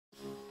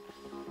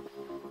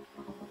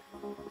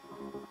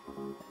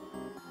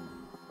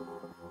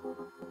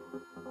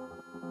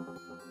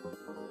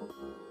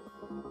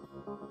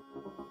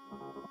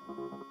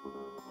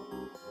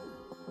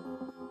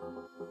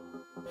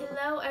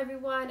Hello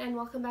everyone and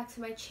welcome back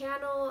to my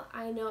channel.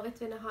 I know it's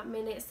been a hot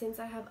minute since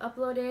I have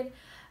uploaded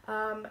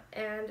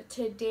and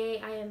today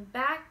I am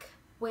back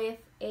with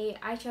a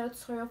eyeshadow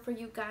tutorial for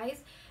you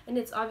guys, and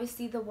it's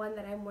obviously the one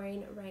that I'm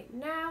wearing right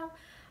now.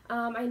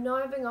 I know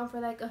I've been gone for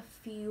like a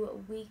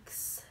few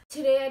weeks.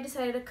 Today I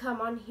decided to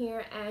come on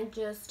here and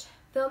just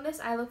film this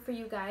eye look for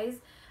you guys.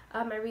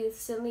 I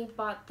recently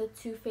bought the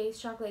Too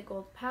Faced Chocolate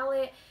Gold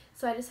palette,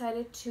 so I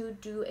decided to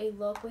do a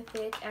look with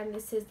it, and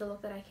this is the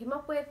look that I came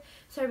up with.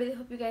 So I really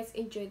hope you guys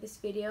enjoyed this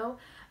video.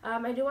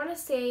 I do want to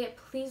say,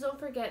 please don't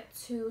forget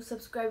to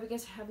subscribe if you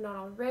guys have not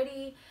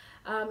already.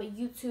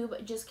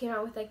 YouTube just came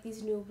out with like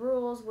these new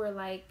rules where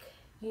like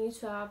you need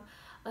to have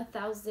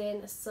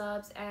 1,000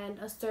 subs and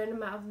a certain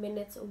amount of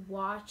minutes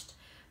watched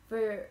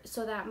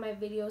so that my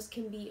videos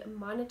can be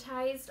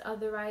monetized,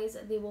 otherwise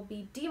they will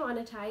be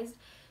demonetized.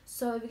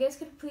 So if you guys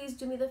could please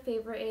do me the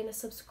favor in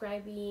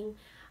subscribing,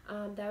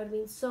 that would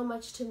mean so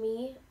much to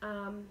me.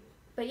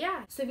 But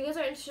yeah, so if you guys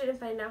are interested in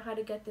finding out how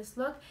to get this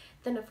look,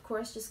 then of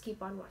course just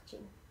keep on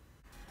watching.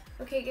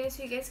 Okay guys,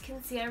 so you guys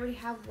can see I already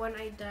have one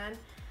eye done.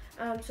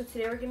 So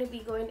today we're going to be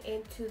going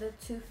into the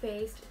Too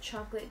Faced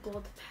Chocolate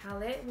Gold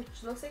palette,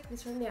 which looks like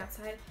this from the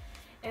outside,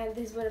 and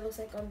this is what it looks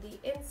like on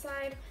the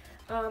inside.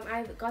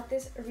 I got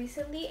this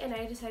recently and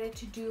I decided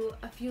to do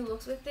a few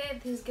looks with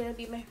it. This is going to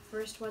be my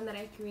first one that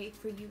I create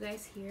for you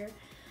guys here.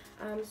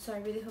 So I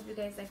really hope you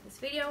guys like this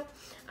video.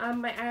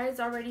 My eye is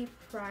already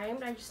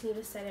primed. I just need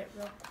to set it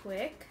real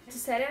quick. To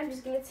set it, I'm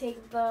just going to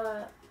take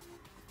the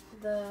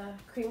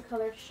cream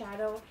colored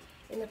shadow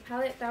in the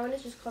palette. That one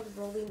is just called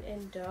Rolling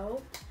in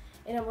Dough.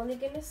 And I'm only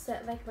going to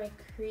set like my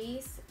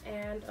crease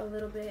and a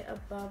little bit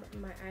above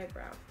my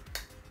eyebrow.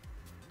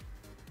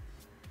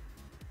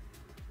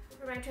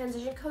 For my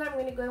transition color, I'm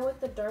going to go in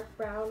with the dark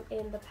brown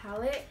in the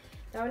palette.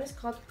 That one is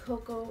called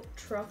Cocoa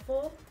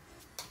Truffle.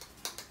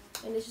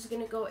 And this is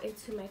going to go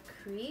into my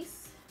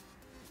crease.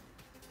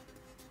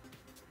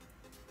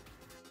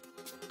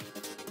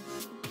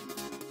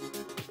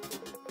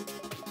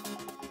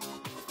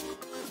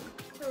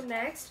 So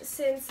next,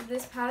 since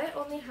this palette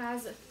only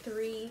has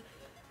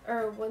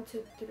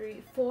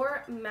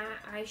four matte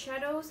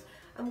eyeshadows,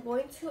 I'm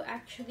going to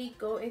actually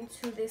go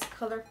into this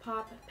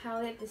ColourPop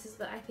palette. This is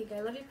the I Think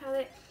I Love You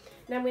palette.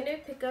 Now I'm going to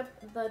pick up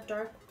the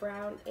dark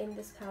brown in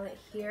this palette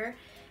here,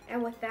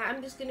 and with that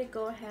I'm just going to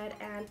go ahead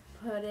and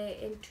put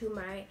it into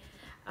my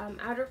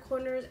outer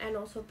corners and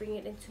also bring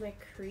it into my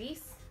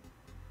crease.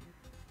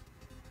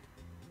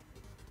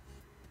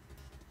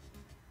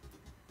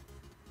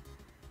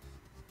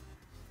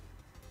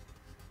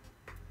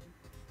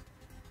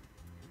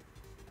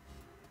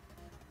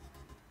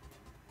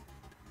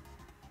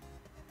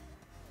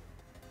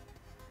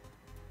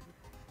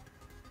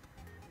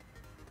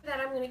 That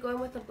I'm going to go in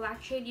with a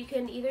black shade. You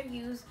can either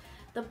use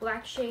the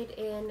black shade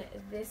in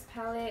this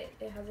palette,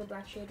 it has a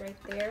black shade right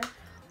there,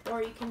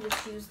 or you can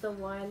just use the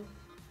one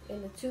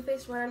in the Too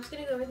Faced one. I'm just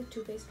going to go with the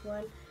Too Faced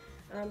one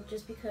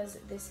just because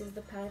this is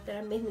the palette that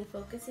I'm mainly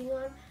focusing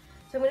on.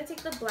 So I'm going to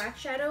take the black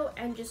shadow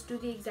and just do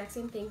the exact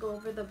same thing, go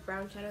over the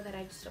brown shadow that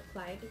I just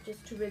applied,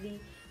 just to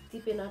really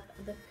deepen up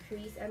the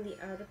crease and the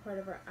outer part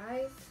of our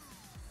eyes.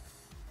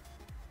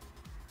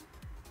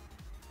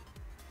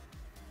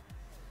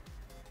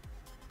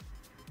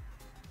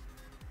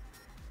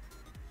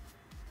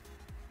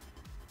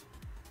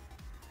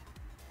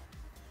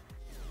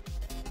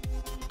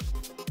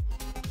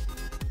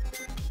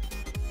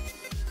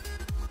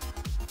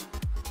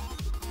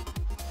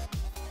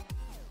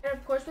 And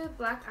of course, with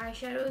black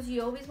eyeshadows,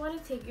 you always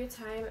want to take your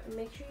time,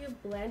 make sure you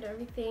blend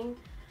everything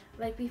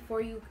like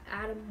before you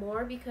add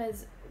more,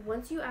 because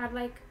once you add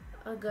like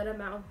a good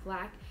amount of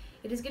black,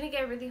 it is going to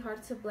get really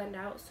hard to blend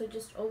out. So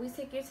just always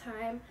take your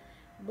time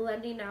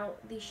blending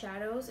out the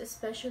shadows,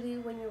 especially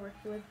when you're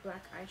working with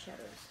black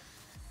eyeshadows.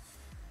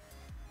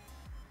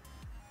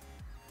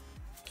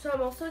 So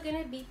I'm also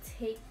going to be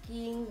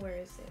taking, where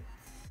is it?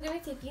 I'm going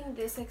to be taking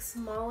this like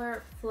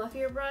smaller,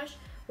 fluffier brush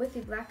with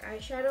the black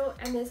eyeshadow,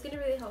 and it's going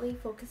to really help me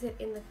focus it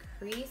in the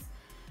crease.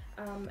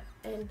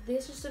 And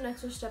this is just an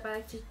extra step I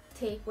like to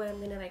take when I'm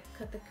going to like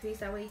cut the crease.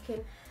 That way you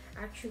can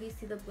actually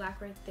see the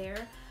black right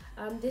there.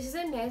 This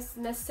isn't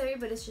necessary,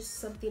 but it's just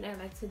something I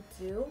like to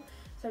do.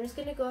 So I'm just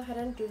going to go ahead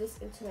and do this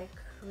into my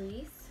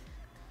crease.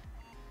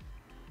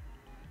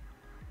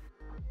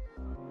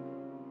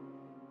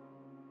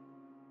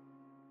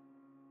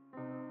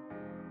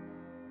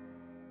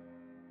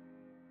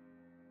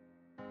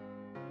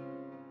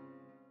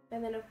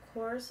 And then of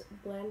course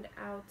blend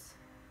out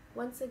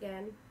once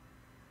again.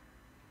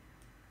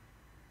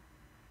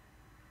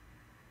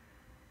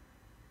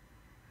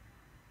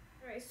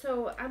 Alright,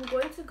 so I'm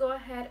going to go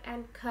ahead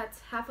and cut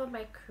half of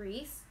my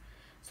crease.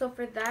 So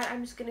for that,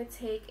 I'm just going to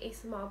take a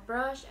small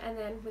brush and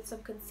then with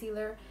some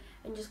concealer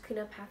and just clean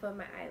up half of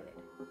my eyelid.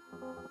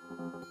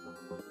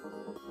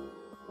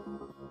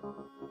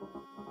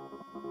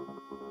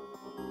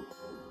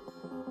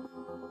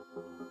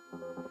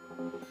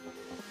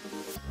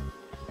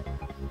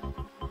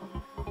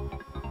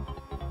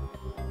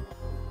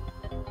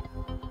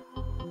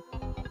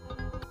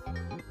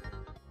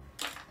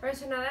 Alright,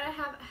 so now that I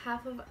have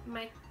half of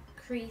my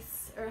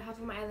crease or half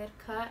of my eyelid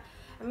cut,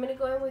 I'm going to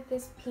go in with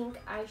this pink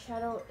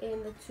eyeshadow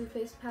in the Too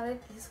Faced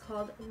palette. This is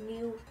called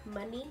New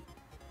Money.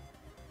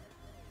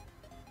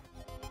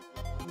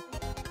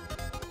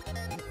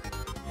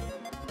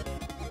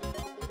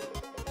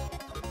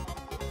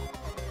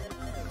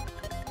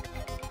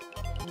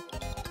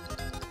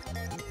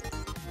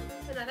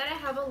 So now that I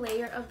have a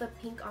layer of the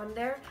pink on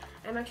there,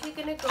 I'm actually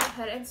going to go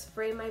ahead and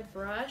spray my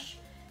brush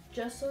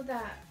just so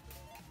that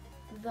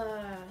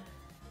the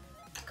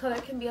color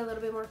can be a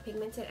little bit more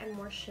pigmented and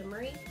more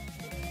shimmery.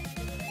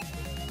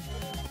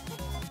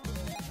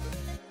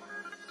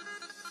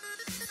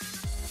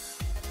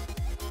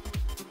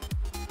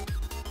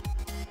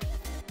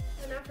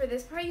 So now for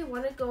this part, you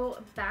want to go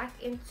back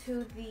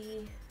into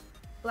the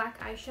black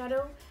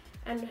eyeshadow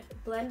and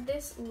blend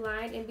this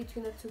line in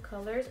between the two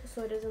colors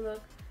so it doesn't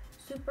look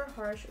super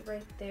harsh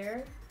right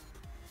there.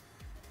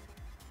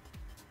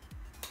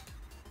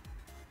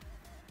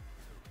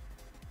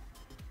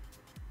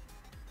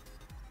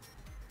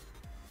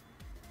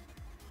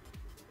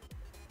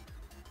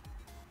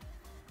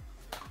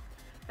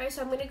 Alright,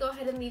 so I'm going to go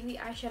ahead and leave the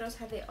eyeshadows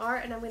how they are,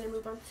 and I'm going to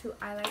move on to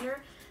eyeliner.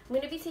 I'm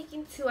going to be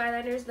taking two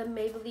eyeliners, the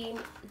Maybelline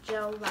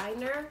Gel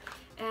Liner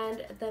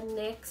and the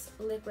NYX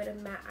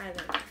Liquid Matte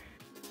Eyeliner.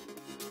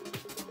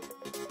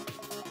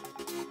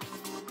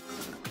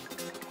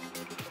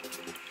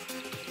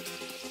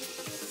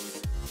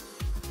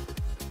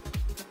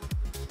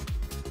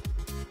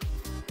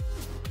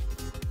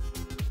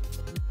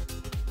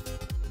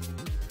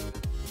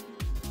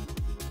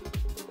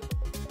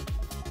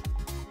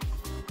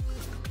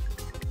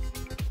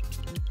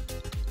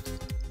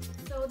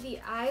 So the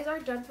eyes are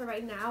done for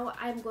right now.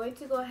 I'm going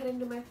to go ahead and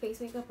do my face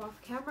makeup off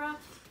camera,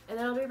 and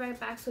then I'll be right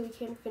back so we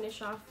can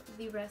finish off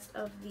the rest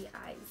of the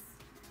eyes.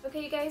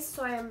 Okay, you guys,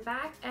 so I am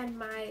back and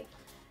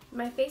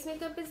my face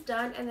makeup is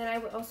done, and then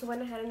I also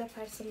went ahead and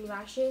applied some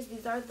lashes.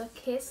 These are the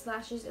Kiss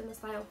lashes in the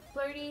style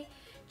Flirty,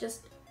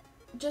 just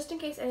in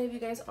case any of you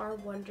guys are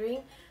wondering.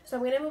 So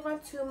I'm going to move on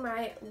to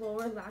my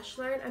lower lash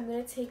line. I'm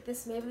going to take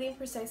this Maybelline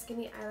Precise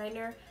Skinny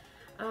Eyeliner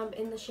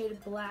in the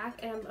shade Black,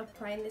 and I'm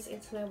applying this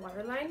into my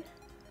waterline.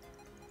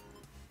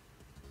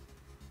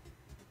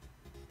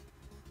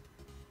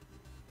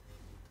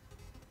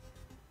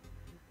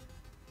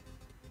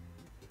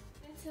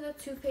 To the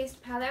Too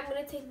Faced palette, I'm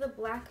going to take the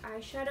black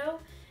eyeshadow,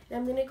 and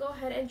I'm going to go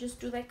ahead and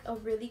just do like a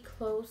really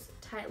close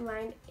tight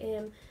line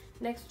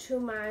next to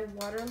my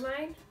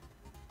waterline.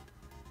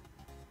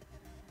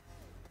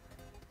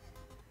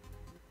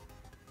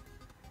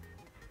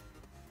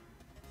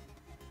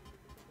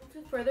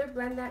 To further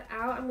blend that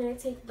out, I'm going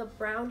to take the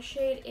brown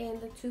shade in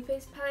the Too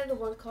Faced palette, the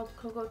one called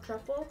Cocoa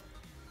Truffle,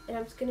 and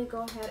I'm just going to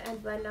go ahead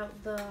and blend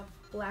out the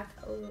black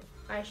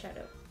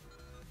eyeshadow.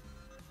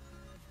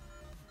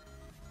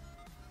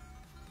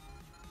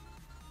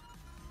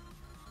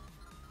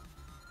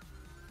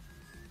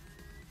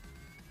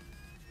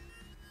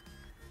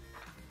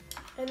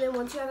 And then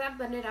once you have that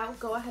blended out,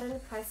 go ahead and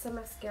apply some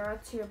mascara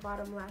to your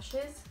bottom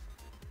lashes.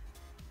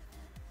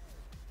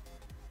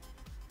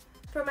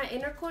 For my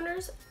inner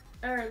corners,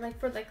 or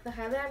for the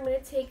highlight, I'm going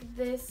to take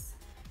this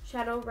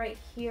shadow right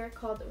here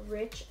called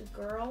Rich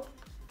Girl.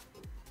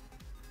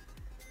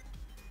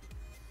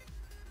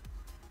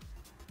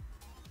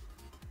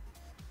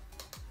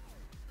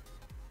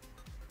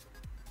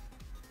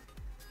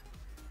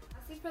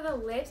 Lastly, for the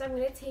lips, I'm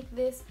going to take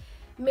this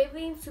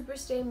Maybelline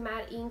Superstay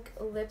Matte Ink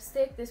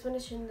Lipstick. This one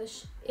is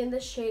in the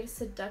shade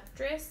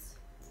Seductress.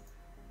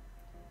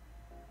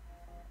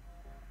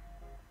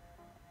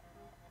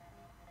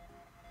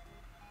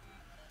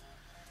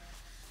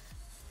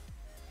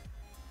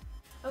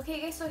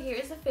 Okay guys, so here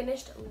is the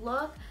finished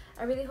look.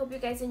 I really hope you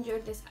guys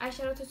enjoyed this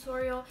eyeshadow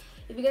tutorial.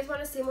 If you guys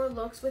want to see more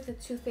looks with the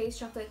Too Faced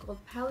Chocolate Gold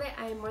palette,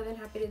 I am more than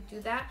happy to do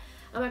that.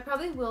 I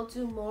probably will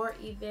do more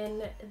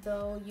even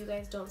though you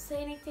guys don't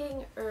say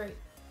anything or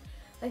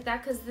like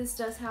that, because this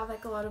does have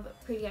like a lot of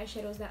pretty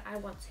eyeshadows that I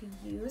want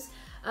to use.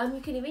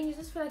 You can even use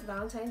this for like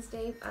Valentine's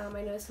Day. I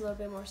know it's a little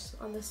bit more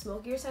on the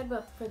smokier side,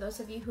 but for those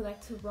of you who like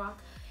to rock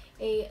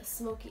a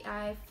smoky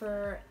eye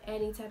for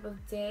any type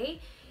of day,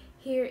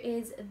 here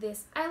is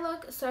this eye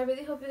look. So I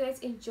really hope you guys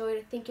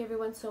enjoyed. Thank you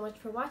everyone so much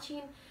for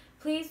watching.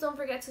 Please don't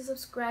forget to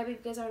subscribe if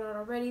you guys are not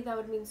already. That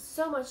would mean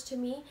so much to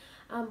me.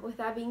 With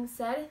that being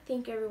said,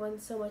 thank you everyone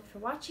so much for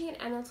watching,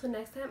 and until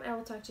next time, I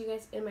will talk to you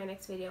guys in my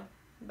next video.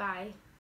 Bye.